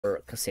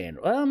Or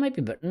Cassandra. Well, it might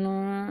be, but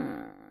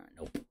no,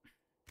 nope.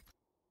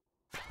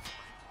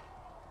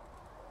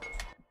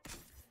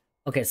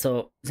 Okay,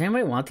 so does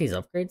anybody want these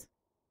upgrades?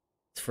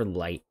 It's for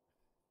light.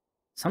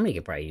 Somebody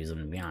could probably use them,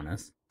 to be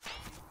honest.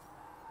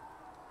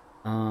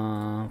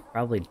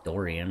 Probably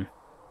Dorian.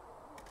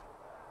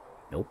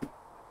 Nope.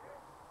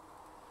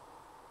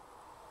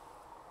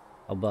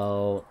 How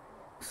about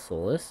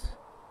Solus?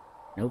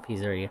 Nope,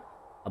 he's already...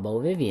 How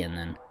about Vivian,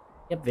 then?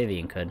 Yep,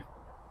 Vivian could.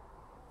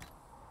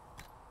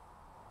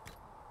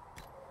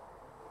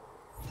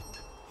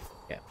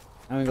 Okay,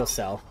 I'm gonna go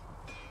sell.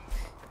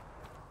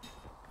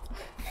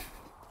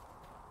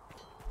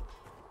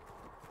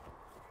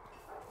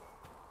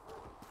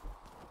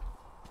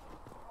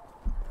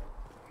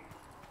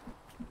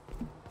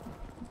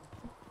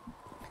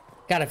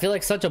 God, I feel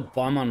like such a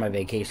bum on my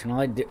vacation.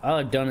 All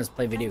I've done is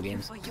play video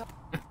games.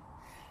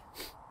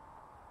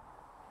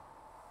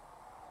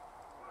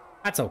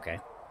 That's okay.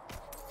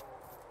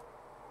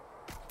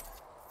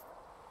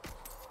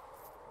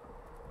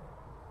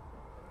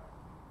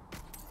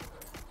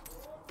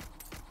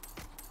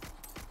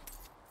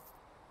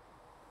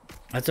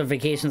 That's what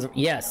vacations are.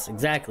 Yes,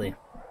 exactly.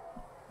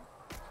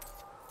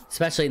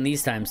 Especially in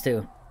these times,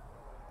 too.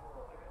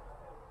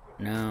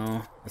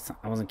 No, that's not,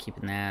 I wasn't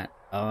keeping that.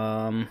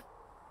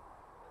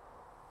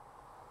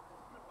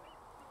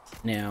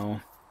 No.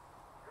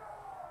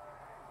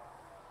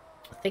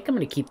 I think I'm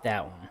gonna keep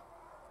that one.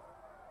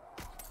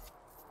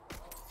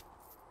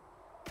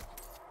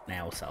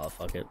 Nah, we'll sell it,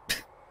 fuck it.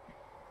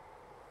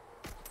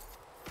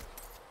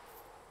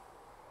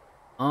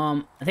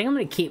 I think I'm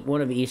gonna keep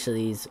one of each of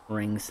these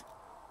rings.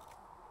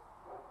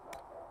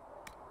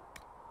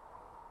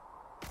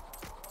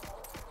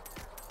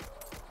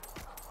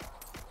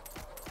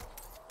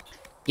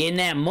 Getting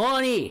that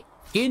money!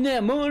 Getting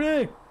that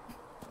money!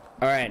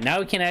 Alright, now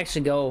we can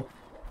actually go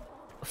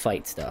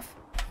fight stuff.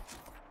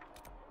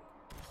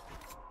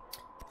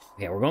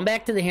 Okay, we're going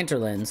back to the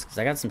hinterlands, because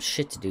I got some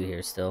shit to do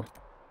here still.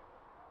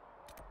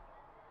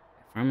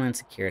 Farmland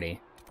security.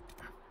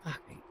 Oh,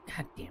 fuck,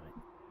 god damn it.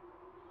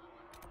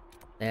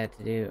 That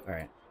to do.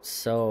 Alright,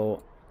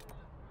 so...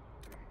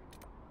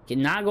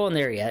 not going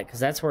there yet, because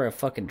that's where a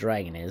fucking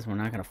dragon is. We're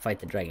not going to fight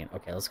the dragon.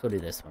 Okay, let's go do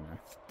this one then.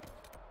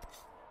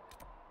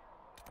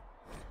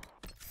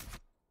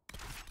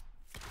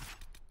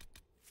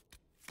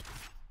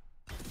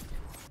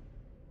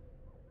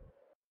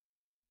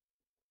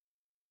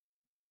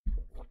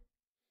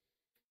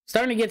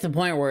 Starting to get to the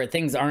point where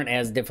things aren't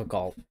as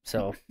difficult,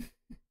 so...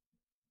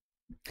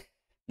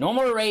 No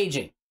more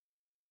raging.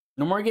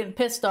 No more getting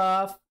pissed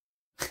off.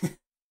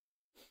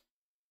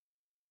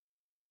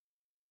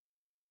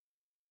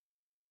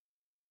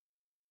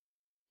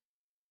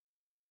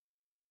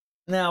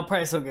 No, I'll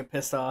probably still get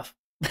pissed off.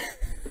 That's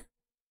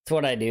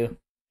what I do.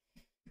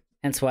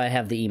 Hence why I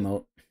have the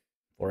emote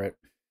for it.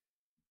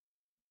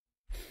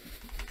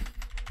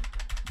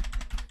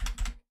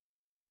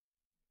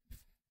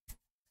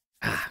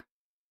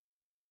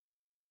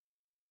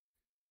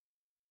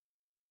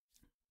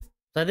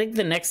 So I think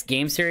the next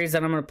game series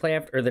that I'm going to play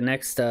after, or the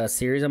next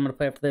series I'm going to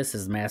play after this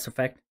is Mass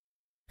Effect.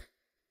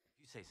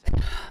 You say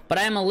so. But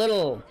I'm a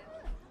little...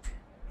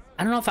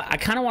 I don't know if I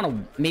kind of want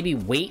to maybe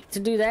wait to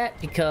do that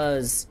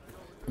because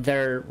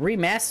they're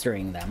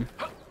remastering them.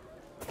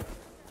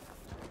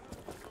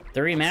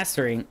 They're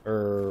remastering,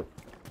 or...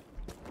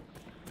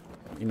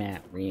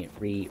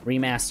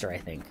 remaster, I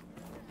think.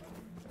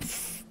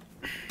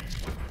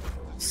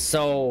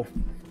 So...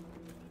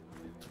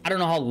 I don't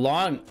know how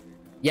long...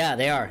 Yeah,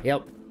 they are,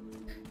 yep.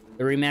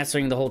 They're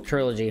remastering the whole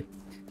trilogy.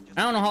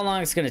 I don't know how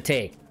long it's gonna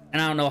take.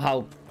 And I don't know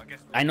how...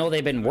 I know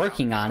they've been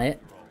working on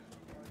it.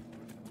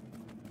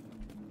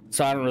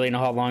 So I don't really know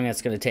how long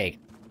that's gonna take.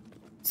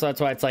 So that's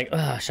why it's like,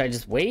 ugh, should I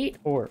just wait?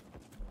 Or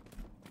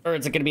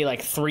is it gonna be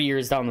like 3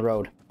 years down the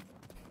road?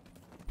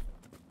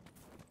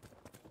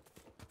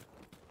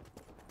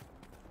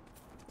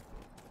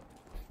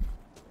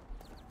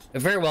 It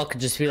very well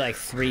could just be like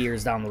 3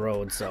 years down the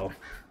road, so...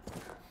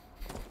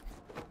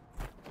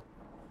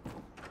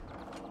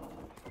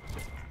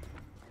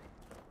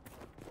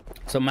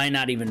 So it might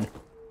not even...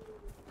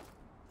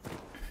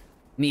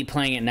 Me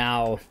playing it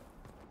now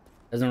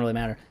doesn't really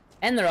matter.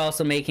 And they're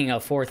also making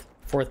a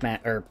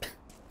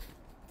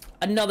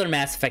another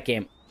Mass Effect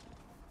game.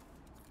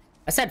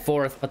 I said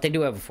fourth, but they do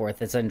have a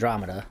fourth. It's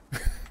Andromeda.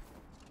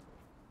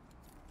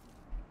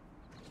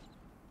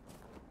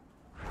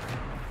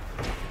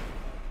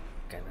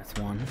 Okay, that's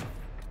one.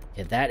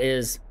 Okay, that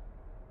is...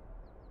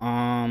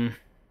 God,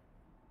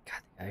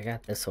 I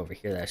got this over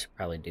here that I should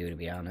probably do, to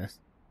be honest.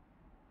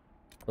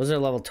 Those are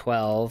level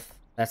 12.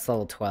 That's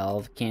level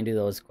 12. Can't do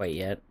those quite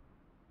yet.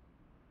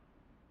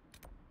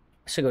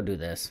 I should go do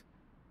this.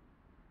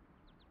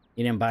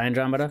 You didn't buy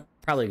Andromeda?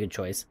 Probably a good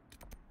choice.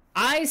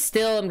 I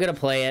still am gonna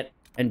play it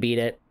and beat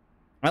it.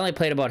 I only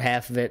played about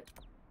half of it.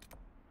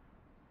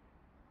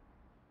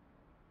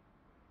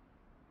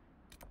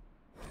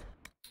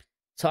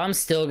 So I'm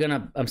still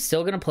gonna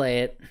play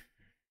it.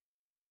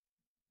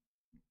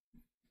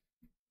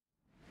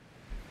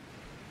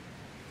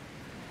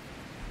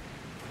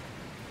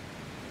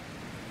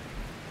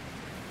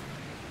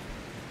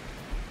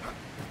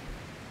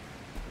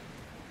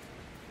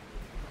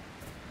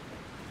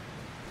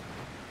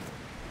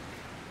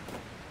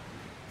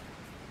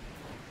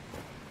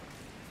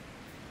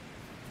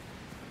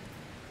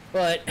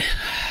 But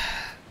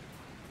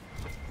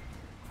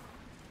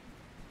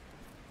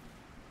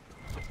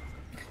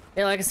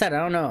yeah, like I said, I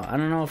don't know. I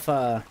don't know if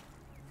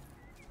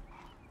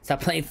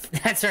stop playing.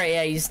 That's right.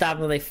 Yeah, you stopped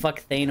when they fuck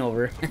Thane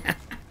over.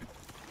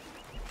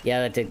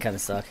 Yeah, that did kind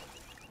of suck.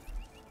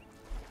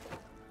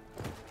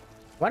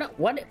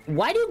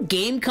 Why do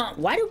game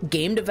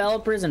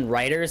developers and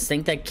writers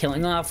think that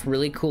killing off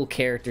really cool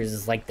characters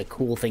is like the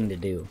cool thing to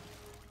do?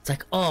 It's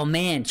like, oh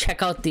man,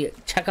 check out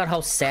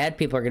how sad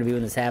people are gonna be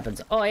when this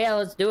happens. Oh yeah,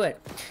 let's do it.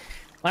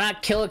 Why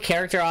not kill a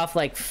character off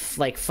like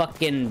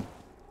fucking...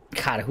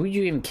 God, who did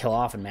you even kill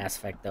off in Mass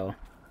Effect though?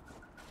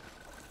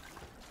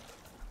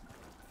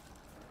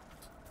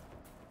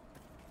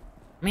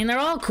 I mean, they're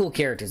all cool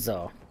characters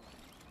though.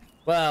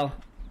 Well,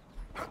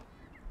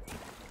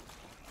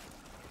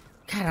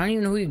 God, I don't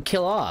even know who you'd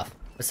kill off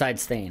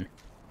besides Thane.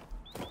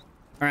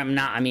 Or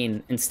I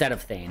mean, instead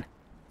of Thane.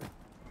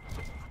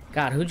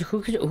 God, who'd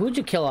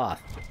you kill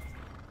off?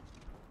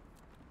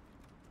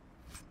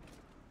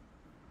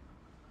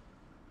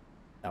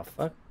 Oh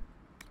fuck.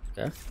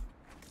 Okay.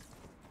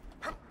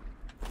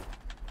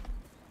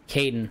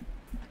 Caden.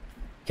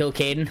 Kill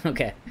Caden?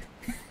 Okay.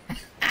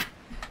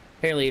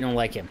 Apparently you don't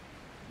like him.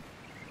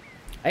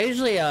 I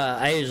usually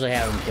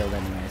have him killed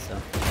anyway,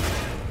 so.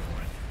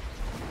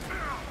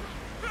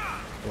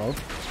 Hello?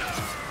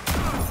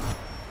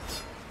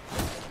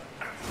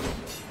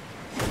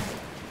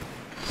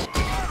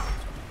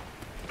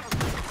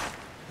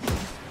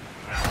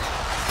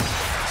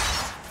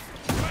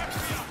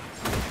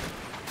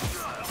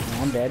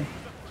 Oh, I'm dead.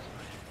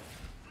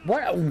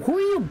 What? Who are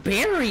you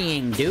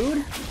burying,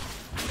 dude?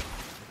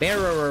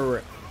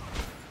 Bearer.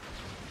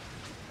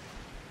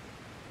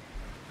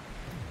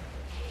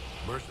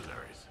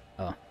 Mercenaries.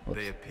 Oh. Whoops.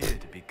 They appear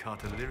to be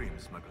cartellirium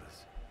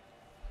smugglers.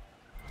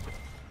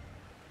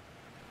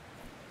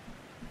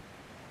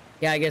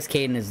 Yeah, I guess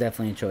Caden is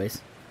definitely a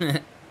choice.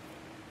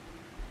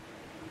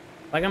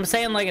 Like I'm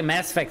saying, like in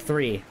Mass Effect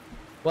 3.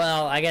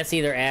 Well, I guess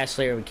either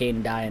Ashley or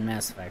Caden die in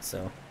Mass Effect,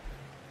 so.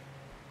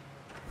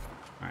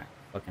 Alright,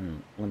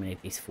 fucking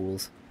eliminate these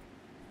fools.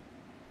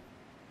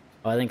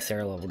 Oh, I think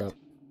Sarah leveled up.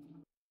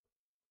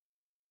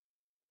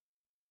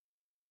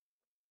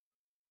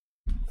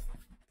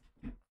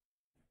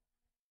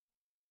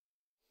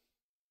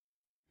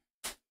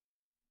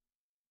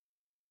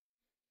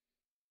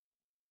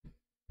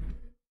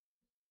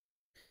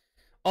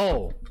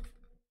 Oh,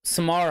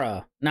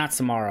 Samara, not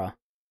Samara.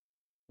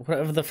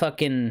 Whatever the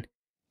fucking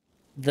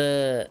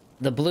the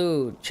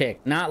blue chick,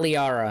 not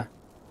Liara,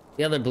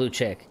 the other blue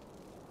chick.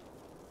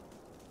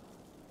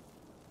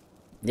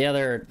 The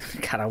other,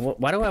 God,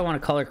 why do I want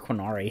to call her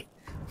Quinari?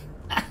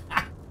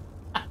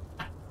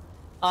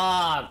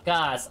 Ah,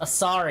 gosh,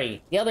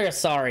 Asari, the other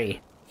Asari.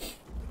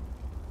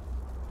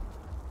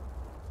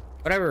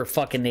 Whatever her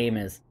fucking name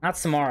is, not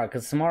Samara,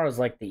 because Samara's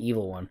like the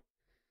evil one.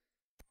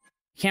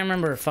 Can't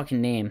remember her fucking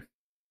name.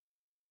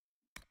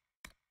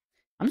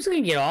 I'm just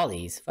gonna get all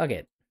these. Fuck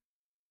it.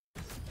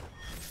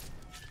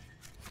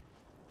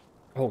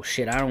 Oh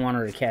shit, I don't want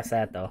her to cast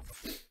that though.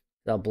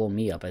 That'll blow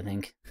me up, I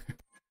think.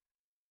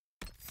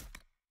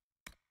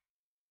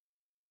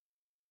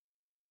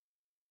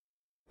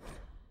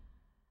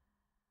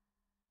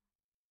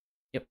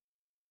 Yep.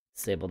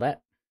 Disable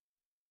that.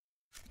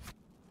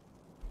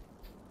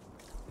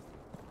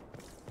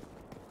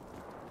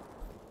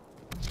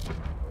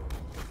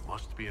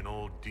 Must be an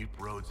old deep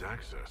roads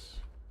access.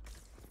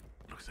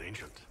 Looks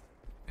ancient.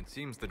 It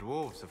seems the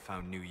dwarves have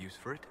found new use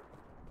for it.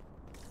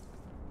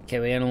 Okay,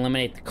 we gotta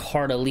eliminate the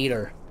Carta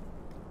leader.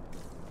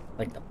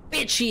 Like the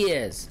bitch he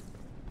is.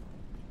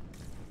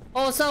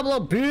 Oh, what's up,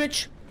 little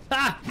bitch?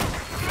 Ah!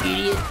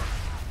 Idiot.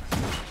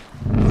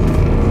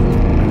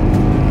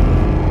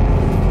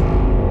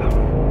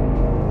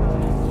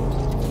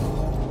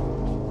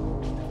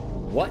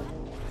 What?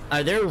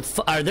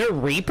 Are there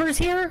Reapers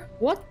here?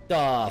 What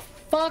the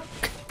fuck?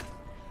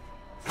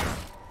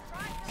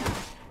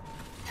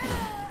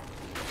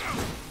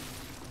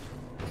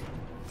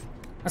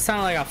 That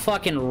sounded like a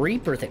fucking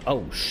Reaper thing.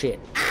 Oh, shit.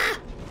 Ah!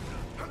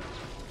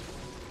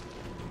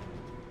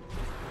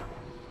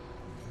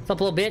 What's up,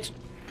 little bitch?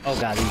 Oh,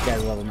 God, these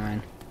guys are level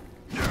 9.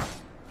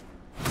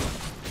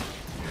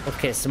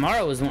 Okay,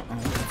 Samara was one. Oh,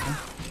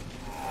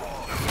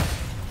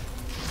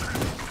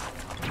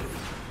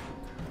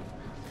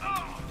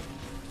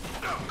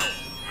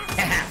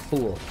 okay.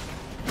 Fool.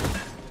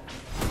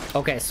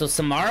 Okay, so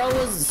Samara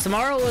was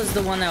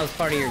the one that was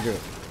part of your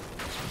group.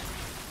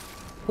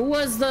 Who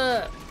was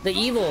the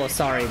evil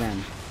Asari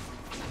then?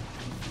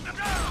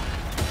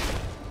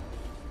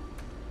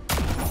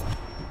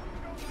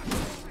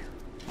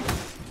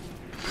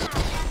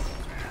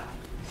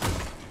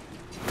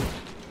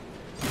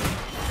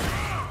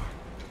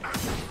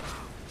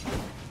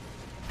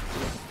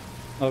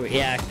 Oh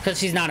yeah, because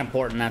she's not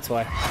important, that's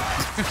why.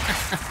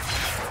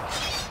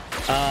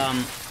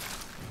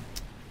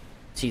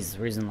 Jesus,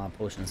 we're using a lot of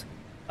potions.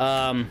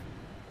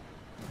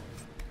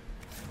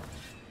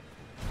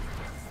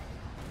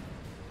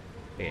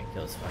 Okay,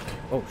 kill this fucker.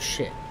 Oh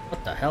shit.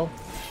 What the hell?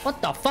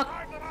 What the fuck?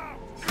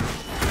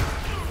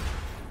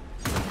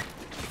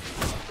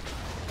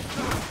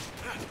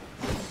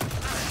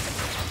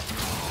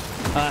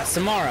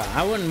 Samara.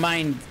 I wouldn't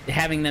mind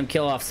having them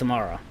kill off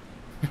Samara.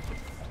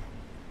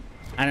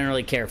 I don't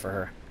really care for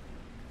her.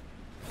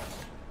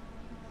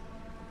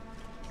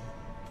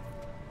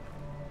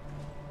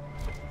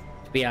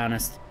 To be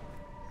honest.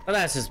 But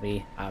that's just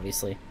me,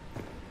 obviously.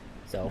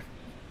 So.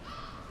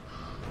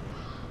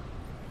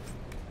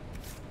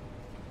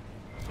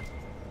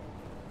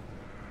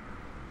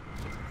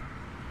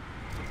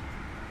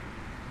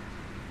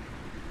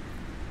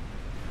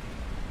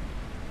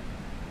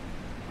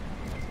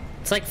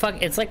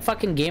 It's like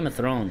fucking Game of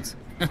Thrones.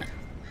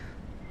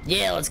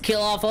 Yeah, let's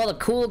kill off all the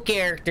cool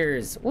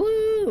characters.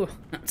 Woo!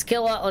 Let's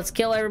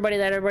kill everybody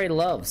that everybody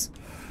loves.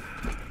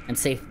 And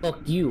say fuck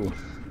you.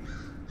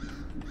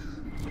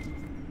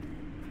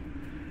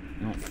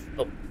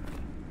 Oh.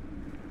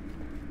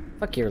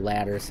 Fuck your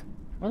ladders.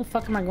 Where the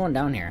fuck am I going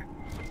down here?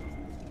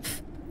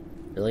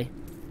 Really?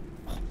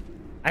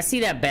 I see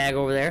that bag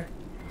over there.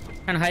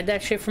 Trying to hide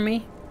that shit from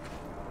me?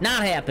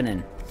 Not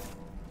happening.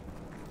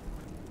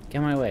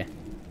 Get my way.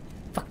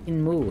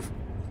 Fucking move.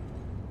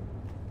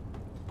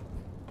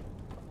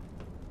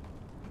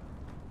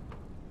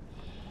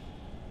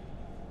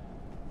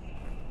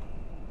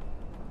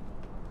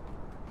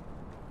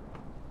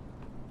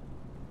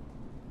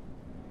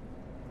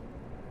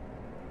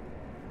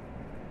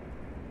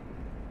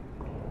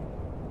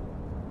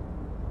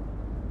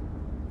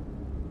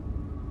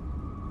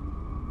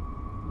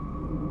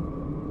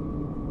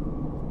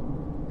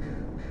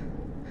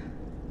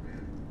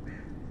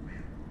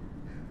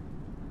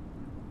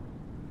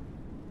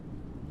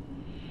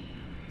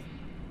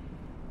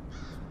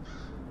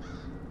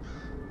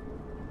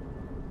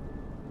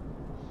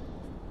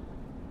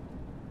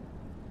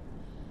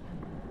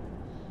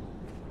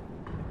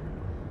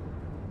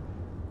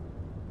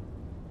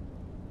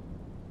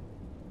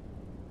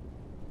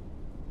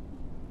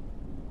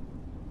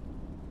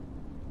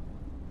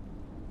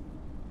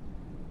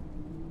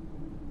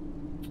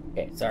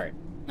 Okay, sorry.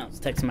 I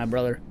was texting my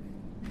brother.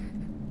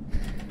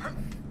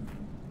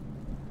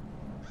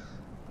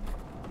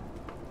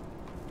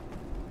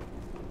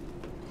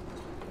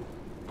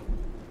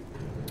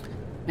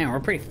 Man, we're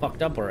pretty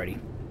fucked up already.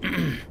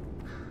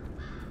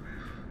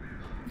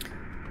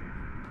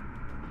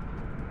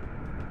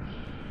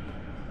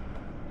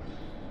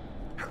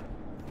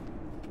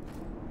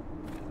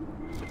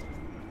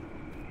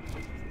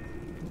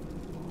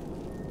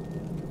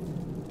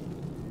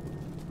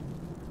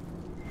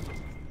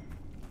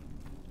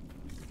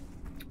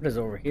 What is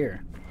over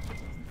here?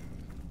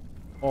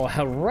 Oh,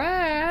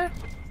 hurrah!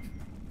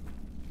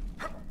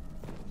 I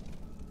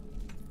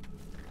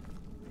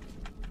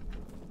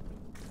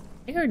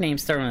think her name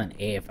started with an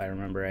A, if I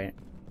remember right.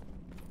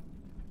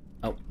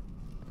 Oh.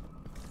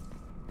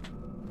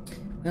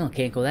 Well,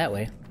 can't go that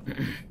way.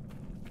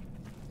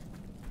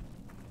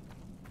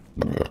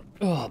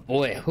 Oh,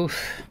 boy.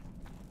 Oof.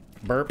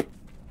 Burp.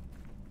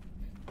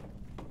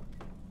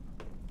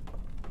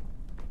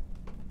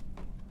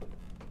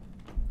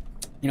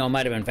 You know, it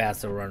might have been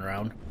faster to run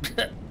around.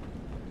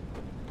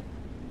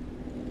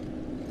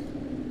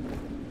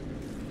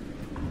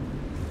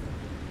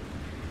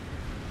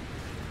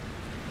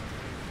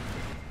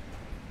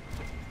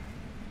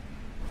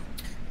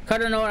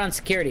 Cut a note on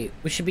security.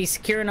 We should be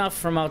secure enough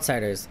from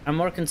outsiders. I'm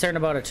more concerned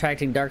about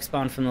attracting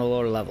darkspawn from the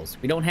lower levels.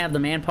 We don't have the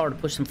manpower to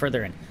push them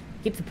further in.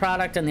 Keep the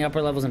product on the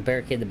upper levels and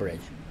barricade the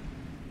bridge.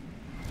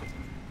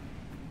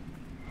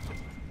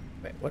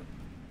 Wait, what?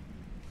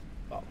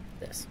 Oh,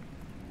 this.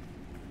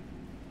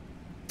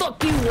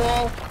 Fuck you,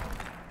 wall!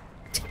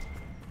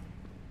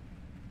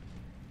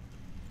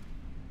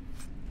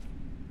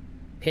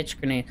 Pitch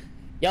grenade.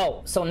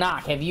 Yo, so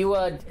Knock, have you,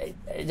 are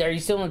you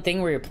still in the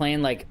thing where you're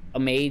playing, like, a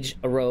mage,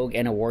 a rogue,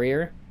 and a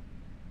warrior?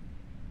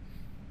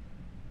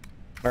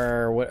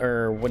 Or what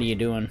are you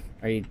doing?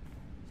 Are you...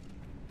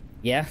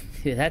 Yeah?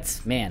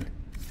 That's, man,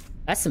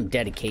 that's some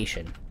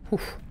dedication. Whew.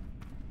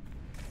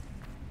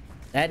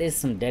 That is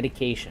some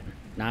dedication.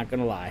 Not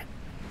gonna lie.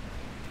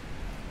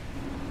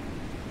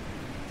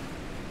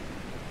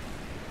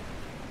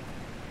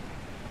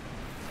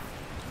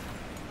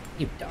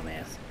 You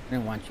dumbass. I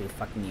didn't want you to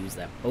fucking use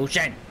that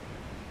potion.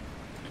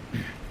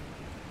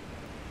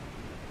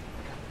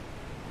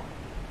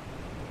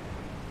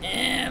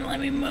 And let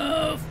me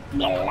move.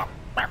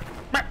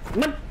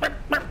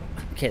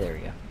 Okay, there we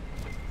go.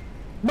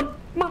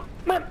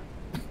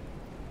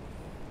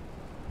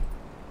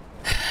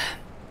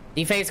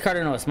 Deface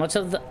Cardenos. Much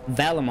of the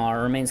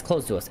Valimar remains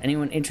closed to us.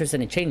 Anyone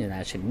interested in changing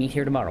that should meet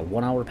here tomorrow,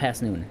 1 hour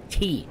past noon.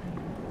 T.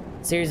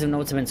 A series of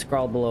notes have been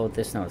scrawled below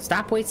this note.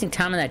 Stop wasting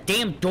time on that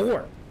damn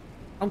door.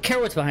 I don't care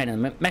what's behind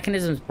it. The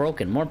mechanism's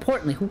broken. More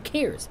importantly, who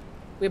cares?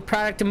 We have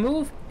product to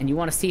move, and you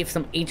want to see if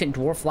some ancient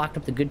dwarf locked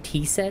up the good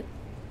tea set?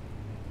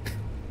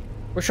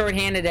 We're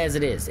short-handed as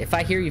it is. If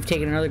I hear you've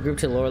taken another group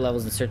to the lower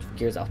levels in search of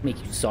gears, I'll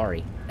make you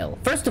sorry, L.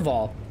 First of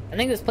all, I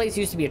think this place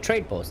used to be a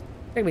trade post.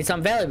 There could be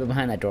something valuable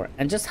behind that door.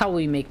 And just how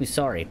will you make me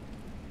sorry?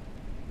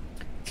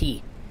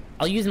 T.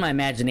 I'll use my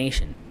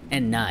imagination.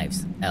 And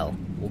knives, L.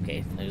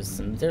 Okay,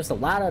 there's a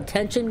lot of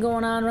tension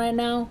going on right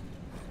now.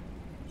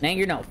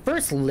 Anger, no.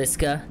 First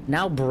Liska,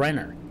 now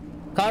Brenner.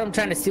 Caught him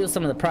trying to steal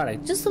some of the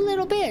product. Just a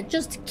little bit,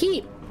 just to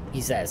keep,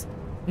 he says.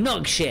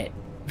 Nug shit.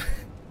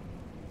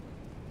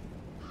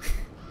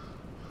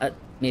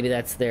 Maybe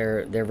that's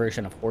their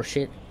version of horse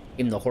shit.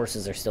 Even though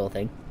horses are still a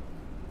thing.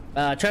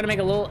 Trying to make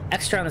a little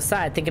extra on the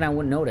side, thinking I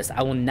wouldn't notice.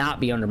 I will not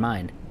be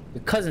undermined.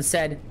 Your cousin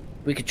said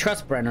we could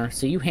trust Brenner,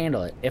 so you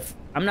handle it. If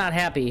I'm not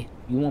happy,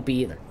 you won't be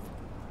either.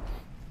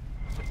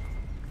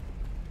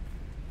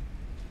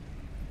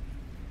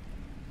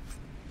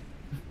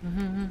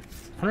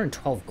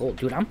 $112 gold.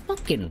 Dude, I'm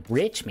fucking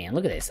rich, man.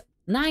 Look at this.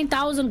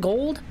 9,000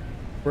 gold?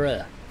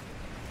 Bruh.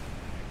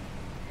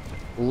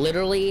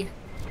 Literally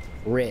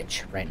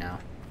rich right now.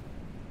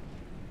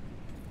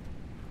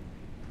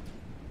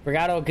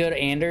 Forgot how good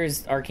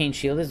Anders' Arcane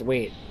Shield is?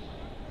 Wait.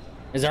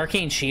 Is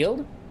Arcane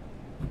Shield?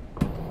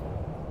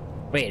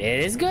 Wait,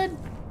 it is good?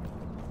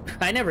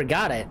 I never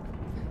got it.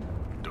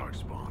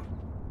 Darkspawn.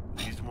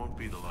 These won't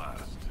be the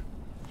last.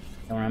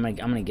 Don't worry, I'm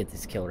gonna get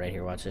this kill right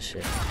here. Watch this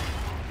shit.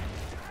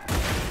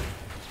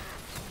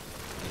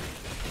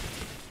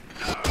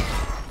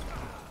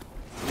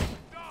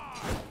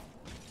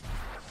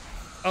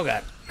 Oh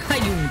god.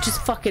 You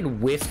just fucking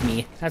whiffed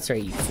me. That's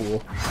right, you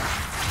fool.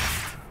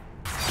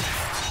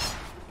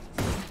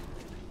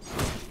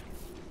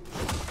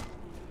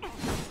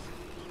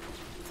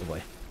 Oh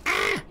boy.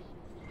 Ah!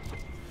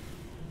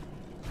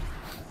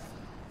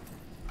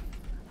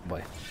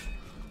 Boy.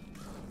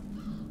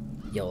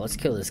 Yo, let's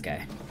kill this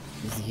guy.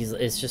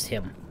 It's just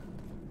him.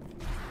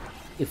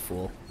 You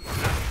fool.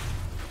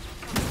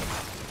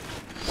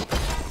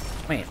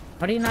 Wait,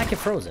 how do you not get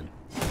frozen?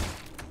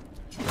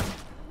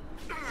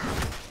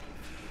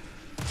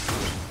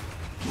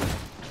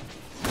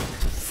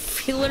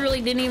 He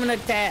literally didn't even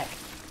attack.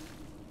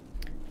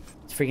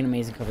 It's freaking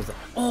amazing covers.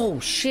 Oh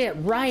shit,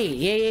 right.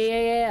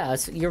 Yeah.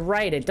 So you're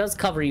right, it does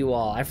cover you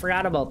all. I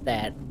forgot about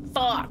that.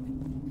 Fuck.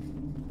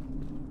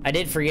 I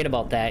did forget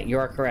about that. You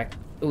are correct.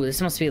 Ooh,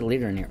 this must be a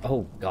leader in here.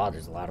 Oh god,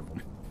 there's a lot of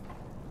them.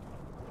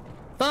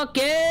 Fuck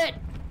it!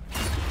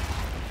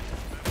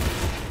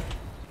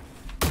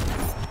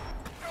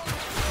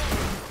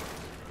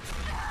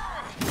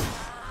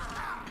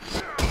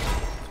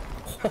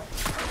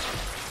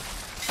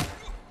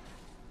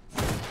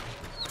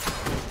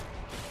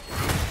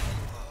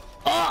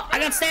 Oh, I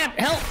got stabbed!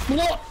 Help!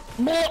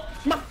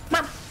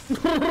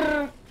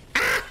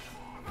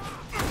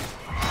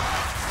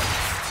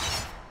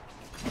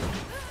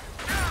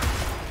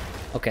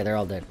 Okay, they're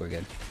all dead. We're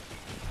good.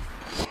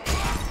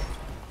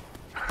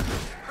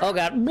 Oh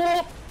god.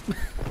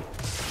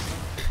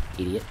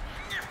 Idiot.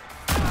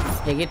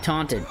 Yeah, get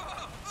taunted.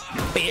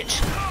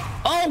 Bitch.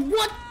 Oh,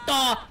 what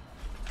the?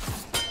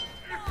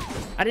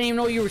 I didn't even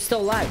know you were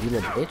still alive, you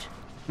little bitch.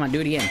 Come on,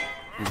 do it again.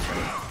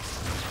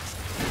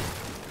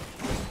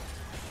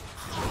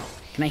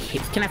 Can I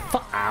hit? Can I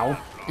ow.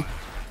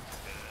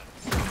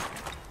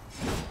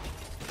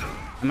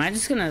 Am I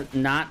just gonna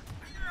not?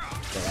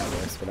 Yeah, that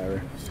works,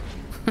 whatever.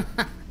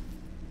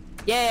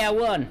 Yeah, I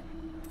won.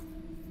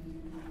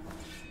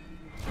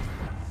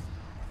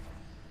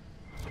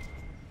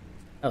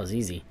 That was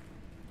easy.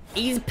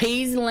 Easy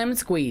peasy lemon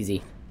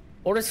squeezy.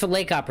 Orders for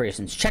lake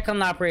operations. Check on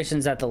the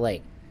operations at the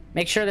lake.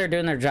 Make sure they're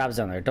doing their jobs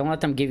down there. Don't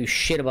let them give you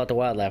shit about the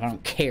wildlife. I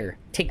don't care.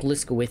 Take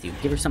Liska with you.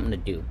 Give her something to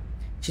do.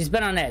 She's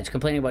been on edge,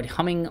 complaining about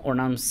humming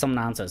or some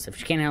nonsense. If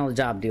she can't handle the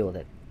job, deal with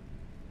it.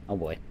 Oh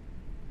boy.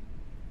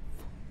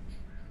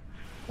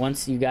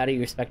 Once you got it,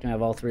 you expect him to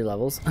have all 3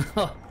 levels.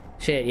 Oh,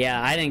 shit,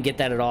 yeah, I didn't get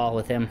that at all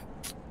with him.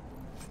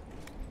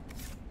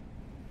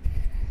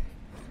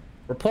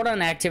 Report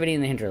on activity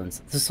in the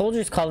hinterlands. The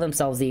soldiers call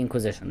themselves the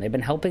Inquisition. They've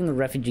been helping the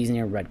refugees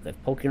near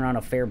Redcliffe, poking around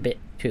a fair bit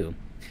too.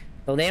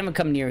 Though they haven't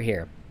come near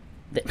here.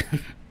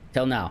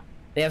 Till now.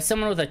 They have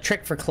someone with a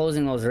trick for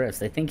closing those rifts.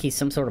 They think he's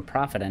some sort of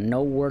prophet, and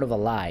no word of a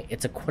lie.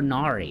 It's a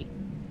Quinari.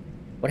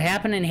 What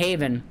happened in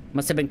Haven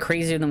must have been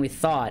crazier than we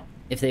thought,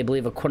 if they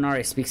believe a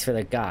Quinari speaks for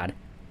their god.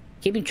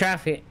 Keeping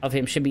track of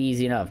him should be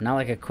easy enough. Not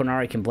like a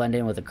Quinari can blend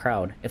in with the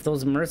crowd. If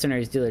those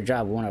mercenaries do their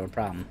job, we won't have a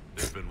problem.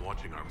 They've been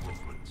watching our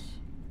movements.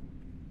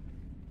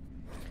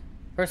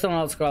 Personal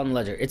notes scroll on the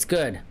ledger. It's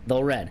good,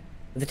 though red.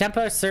 With the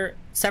Templar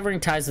severing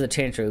ties to the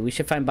Chantry, we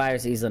should find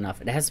buyers easily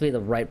enough. It has to be the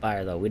right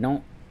buyer, though. We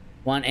don't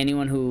want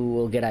anyone who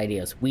will get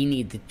ideas. We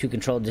need to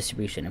control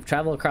distribution. If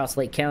travel across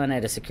Lake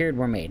Calumet is secured,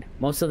 we're made.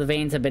 Most of the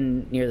veins have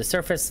been near the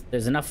surface.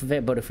 There's enough of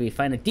it, but if we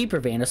find a deeper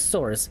vein, a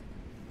source,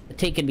 the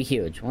take could be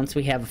huge. Once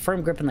we have a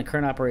firm grip on the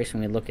current operation,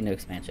 we look into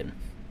expansion.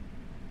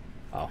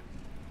 Oh.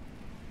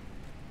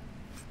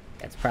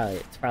 Yeah, it's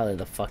probably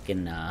the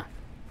fucking,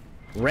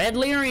 Red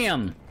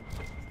Lyrium!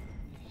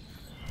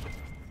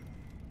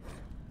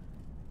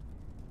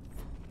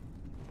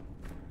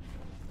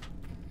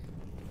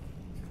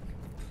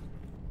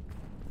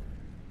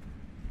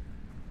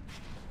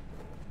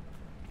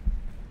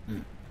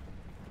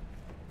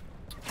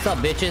 What's up,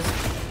 bitches?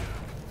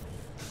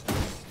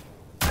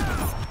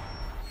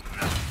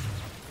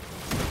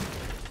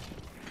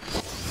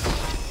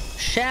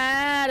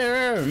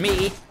 Shatter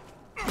me.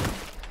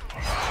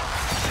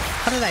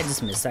 How did I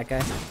just miss that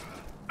guy?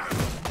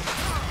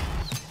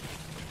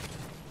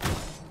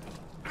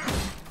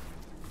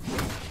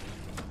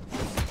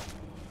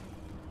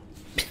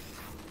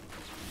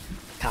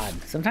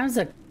 Sometimes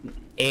the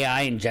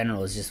AI in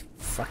general is just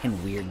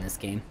fucking weird in this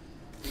game.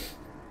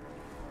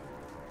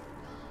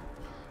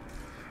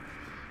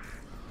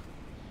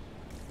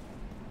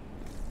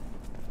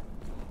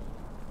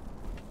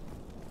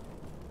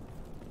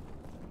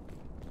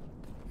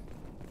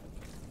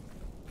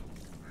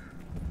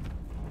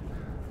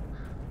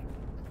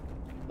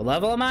 What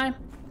level am I?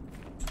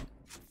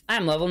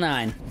 I'm level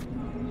 9.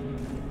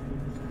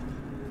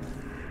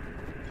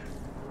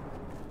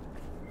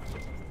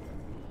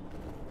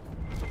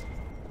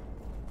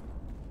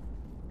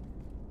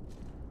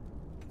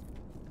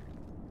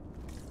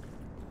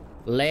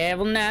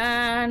 Level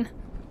 9.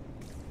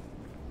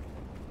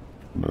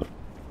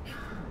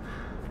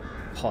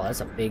 Oh,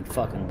 that's a big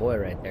fucking boy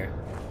right there.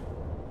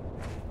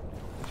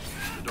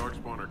 The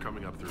darkspawn are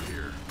coming up through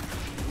here.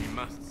 We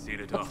must seal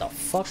it What off. the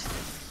fuck?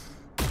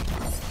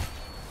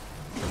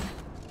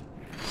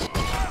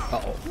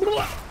 Uh-oh.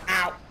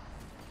 Ow.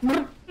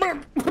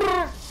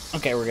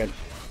 Okay, we're good.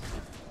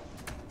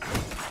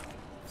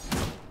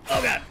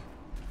 Oh, God.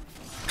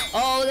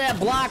 Oh, look at that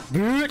block,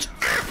 bitch.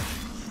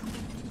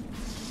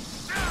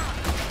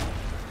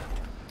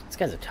 This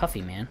guy's a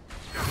toughie, man.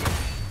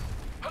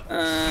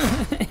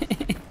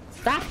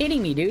 Stop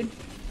hitting me, dude.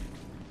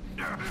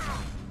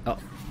 Oh,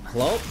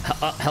 hello?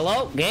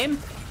 Hello? Game?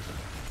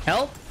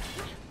 Help?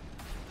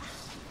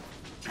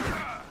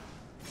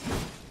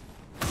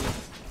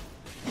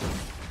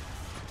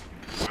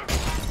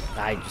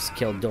 I just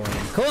killed Dorian.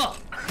 Cool!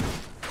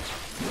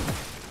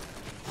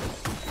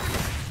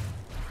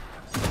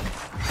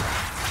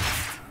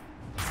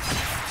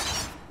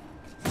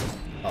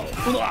 Oh.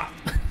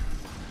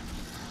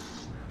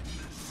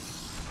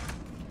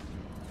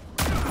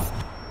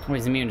 Well,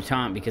 he's immune to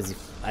taunt because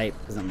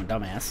I'm a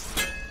dumbass.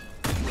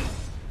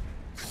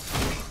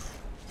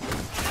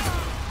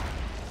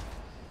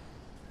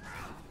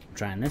 I'm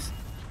trying this.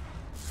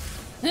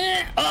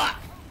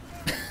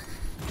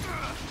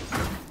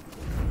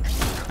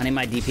 I need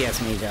my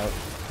DPS mage out.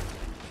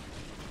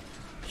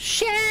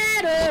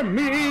 Shatter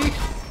me!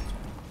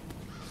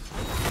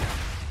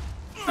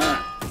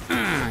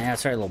 Yeah,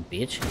 sorry, little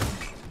bitch.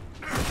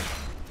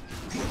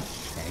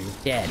 Okay, you're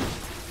dead.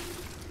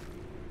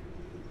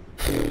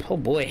 Oh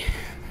boy.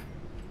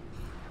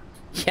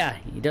 Yeah,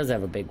 he does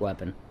have a big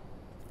weapon.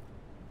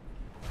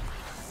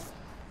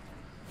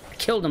 I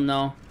killed him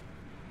though.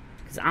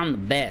 Because I'm the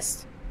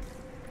best.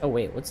 Oh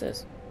wait, what's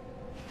this?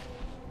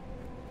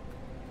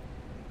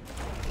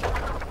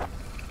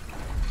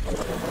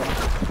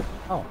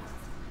 Oh.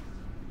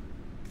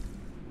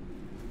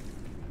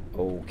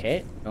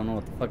 Okay. Don't know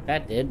what the fuck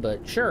that did,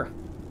 but sure.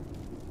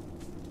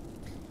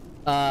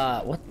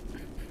 What?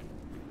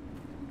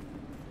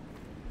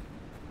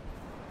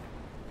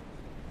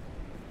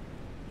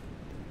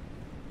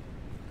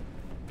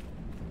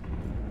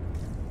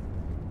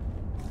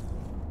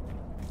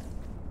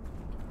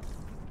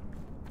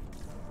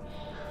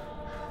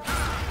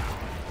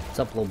 What's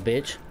up, little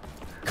bitch?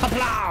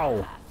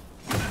 Kaplow!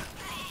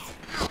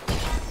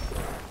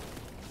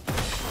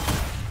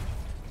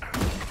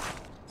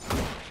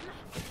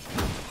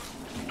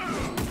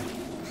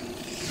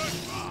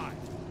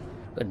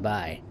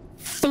 Goodbye.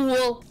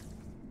 Fool!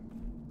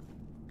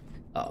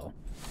 Uh-oh.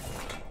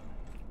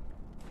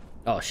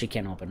 Oh, she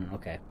can't open it.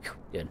 Okay.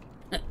 Good.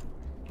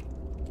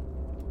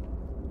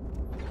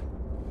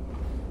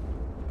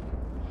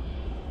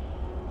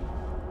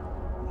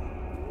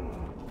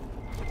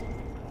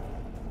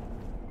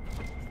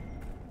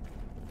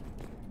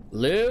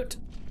 Loot!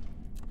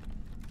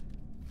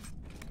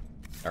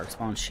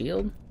 Darkspawn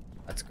shield.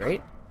 That's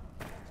great.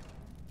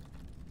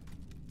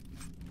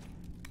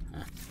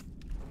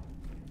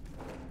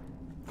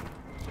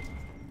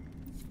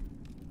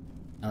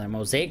 Another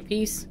mosaic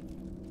piece.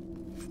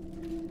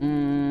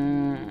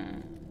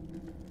 Well,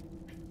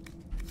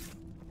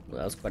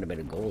 that was quite a bit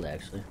of gold,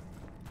 actually.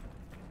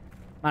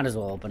 Might as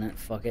well open it.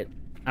 Fuck it.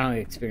 I don't have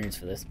experience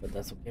for this, but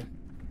that's okay.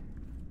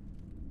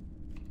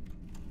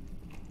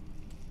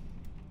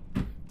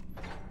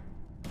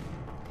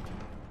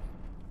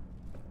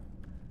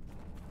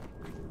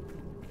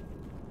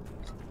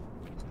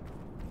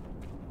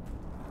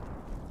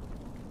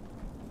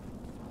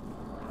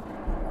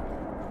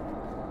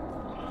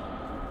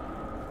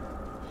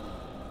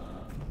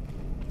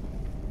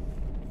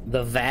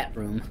 The vat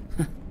room.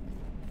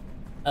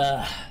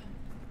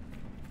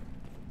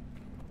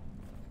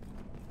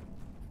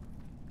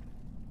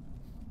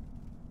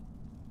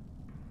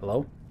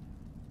 Hello?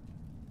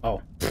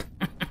 Oh.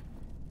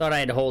 Thought I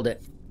had to hold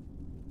it.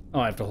 Oh,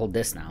 I have to hold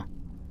this now.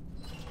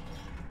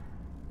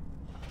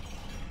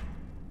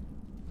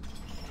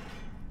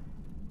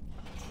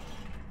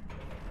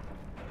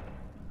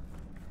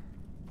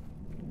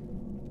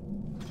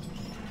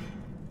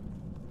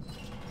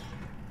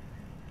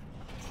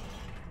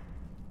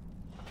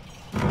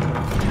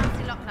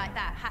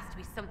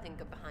 Something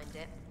good behind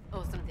it,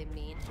 or something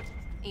mean.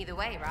 Either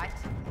way, right?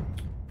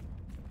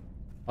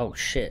 Oh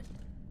shit.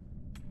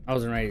 I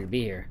wasn't ready to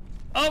be here.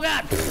 Oh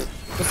god!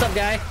 What's up,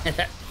 guy?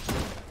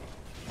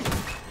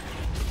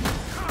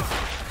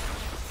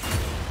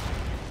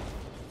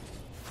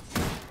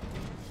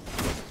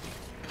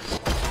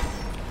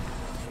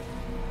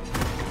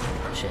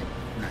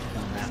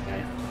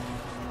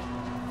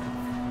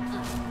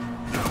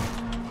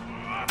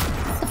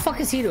 fuck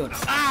is he doing?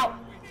 Ow!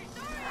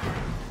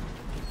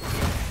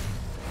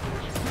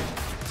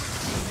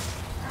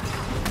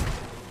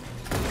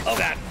 Oh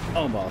god.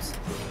 Oh balls.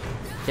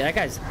 Yeah, that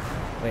guy's...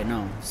 Wait,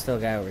 no. There's still a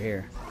guy over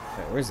here.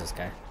 Wait, where's this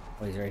guy?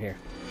 Oh, he's right here.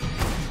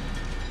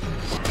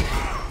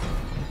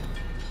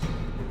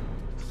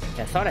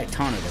 Yeah, I thought I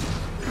taunted him.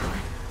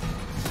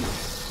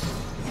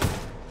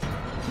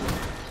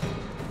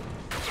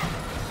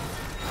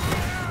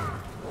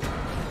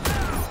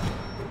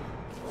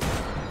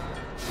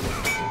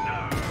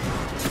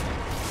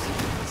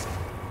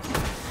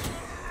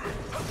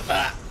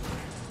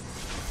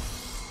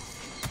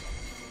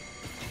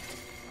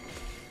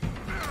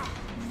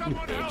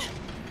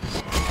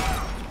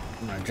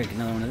 Drink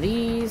another one of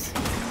these. How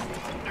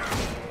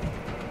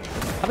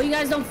about you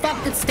guys don't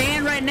fucking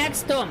stand right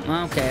next to him?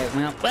 Okay,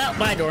 well,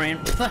 bye, Dorian.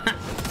 He's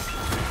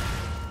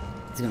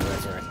gonna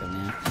resurrect him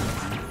now.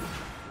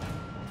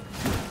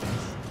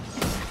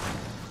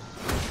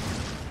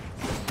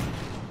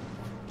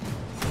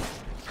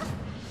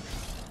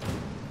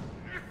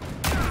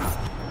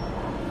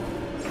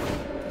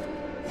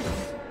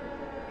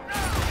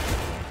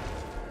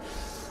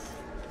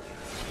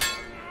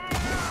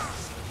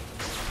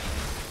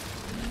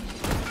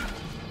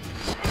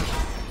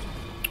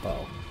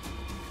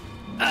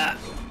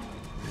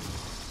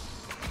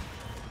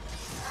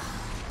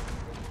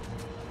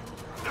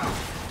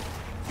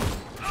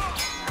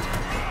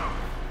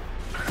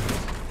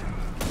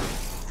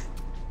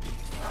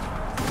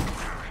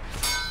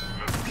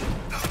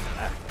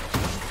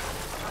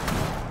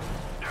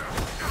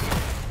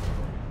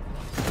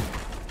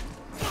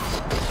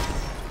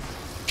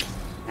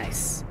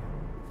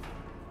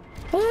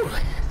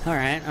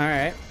 Alright,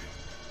 alright.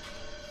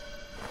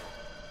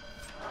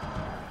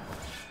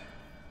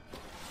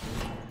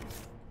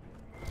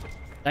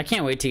 I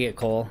can't wait to get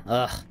coal.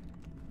 Ugh.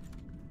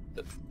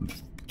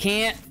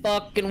 Can't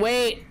fucking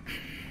wait.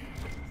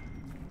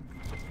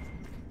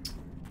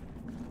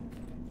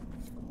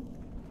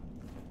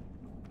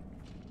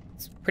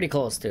 It's pretty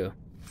close too.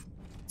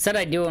 Said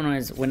I'd do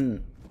it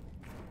when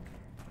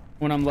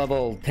I'm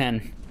level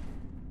 10.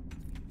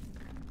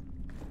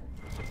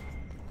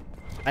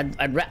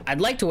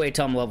 I'd like to wait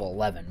till I'm level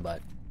 11,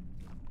 but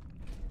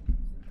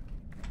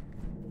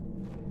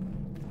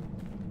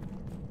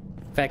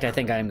in fact, I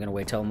think I am gonna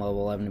wait till I'm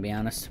level 11, to be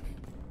honest.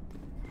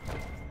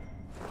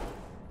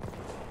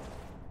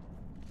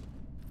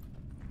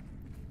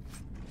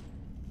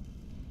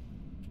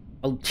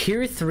 Oh,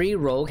 tier 3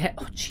 rogue.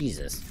 Oh,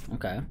 Jesus.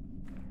 Okay.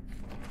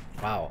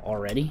 Wow,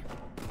 already?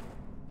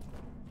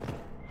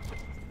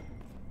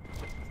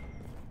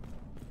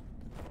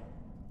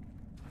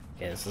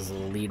 Okay, this is a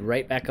lead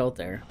right back out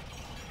there.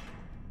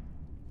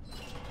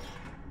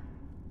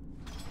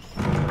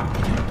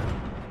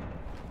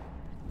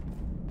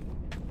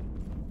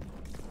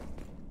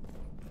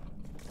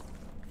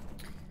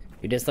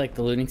 You dislike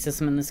the looting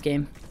system in this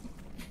game?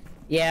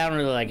 Yeah, I don't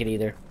really like it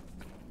either.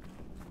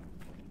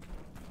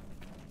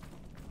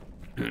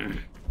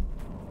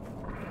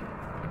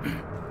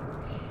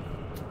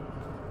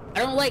 I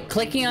don't like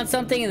clicking on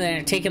something and then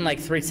it taking like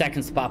 3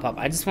 seconds to pop up.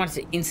 I just want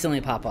it to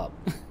instantly pop up.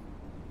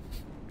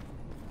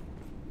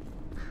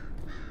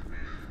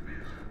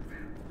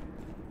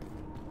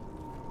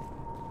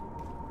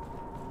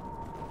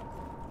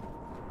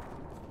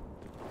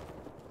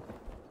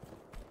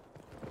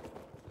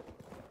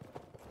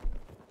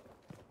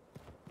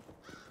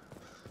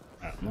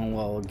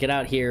 Well, we'll get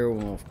out here.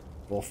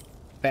 We'll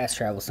fast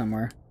travel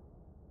somewhere.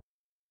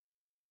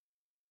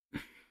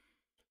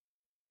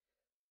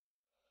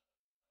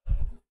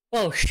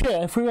 Oh shit!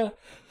 I forgot.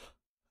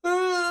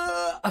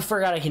 I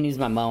forgot I can use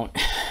my mount.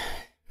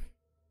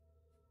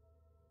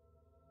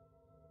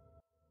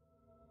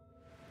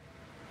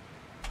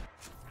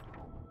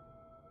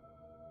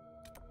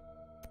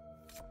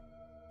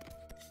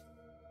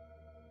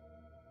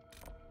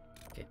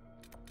 Okay.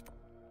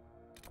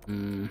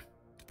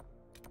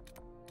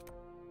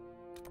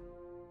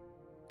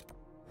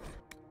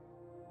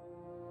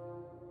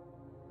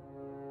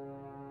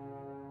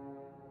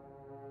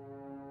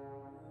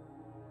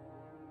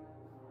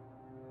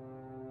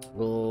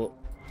 We'll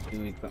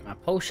equip my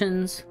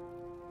potions.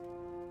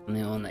 I'm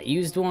the one that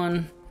used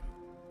one.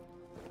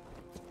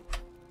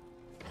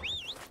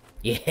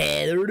 Yeah,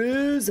 there it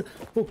is.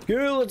 Fuck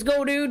yeah, let's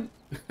go, dude.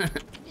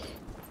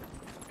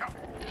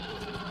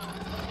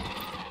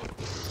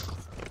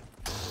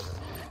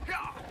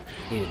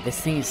 Dude, this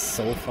thing is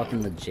so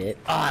fucking legit.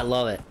 Oh, I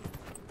love it.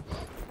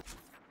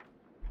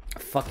 I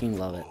fucking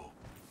love it.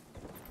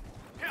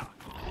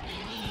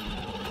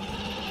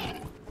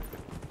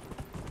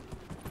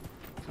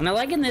 And I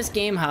like in this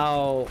game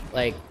how,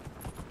 like,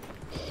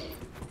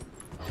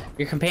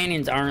 your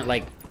companions aren't,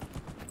 like,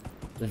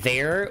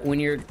 there when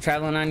you're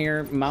traveling on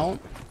your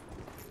mount.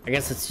 I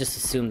guess it's just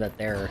assumed that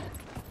they're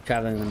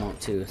traveling the mount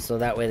too, so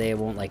that way they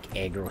won't, like,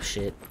 aggro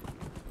shit.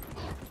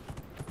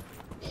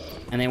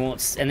 And they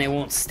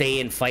won't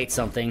stay and fight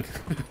something.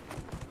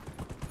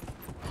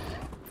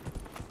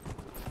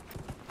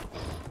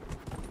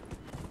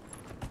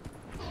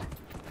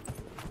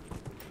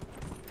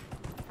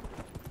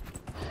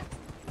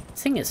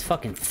 This thing is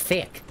fucking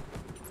thick.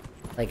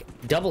 Like,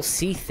 double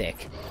C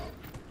thick.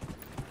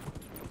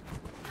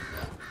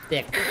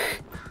 Thick.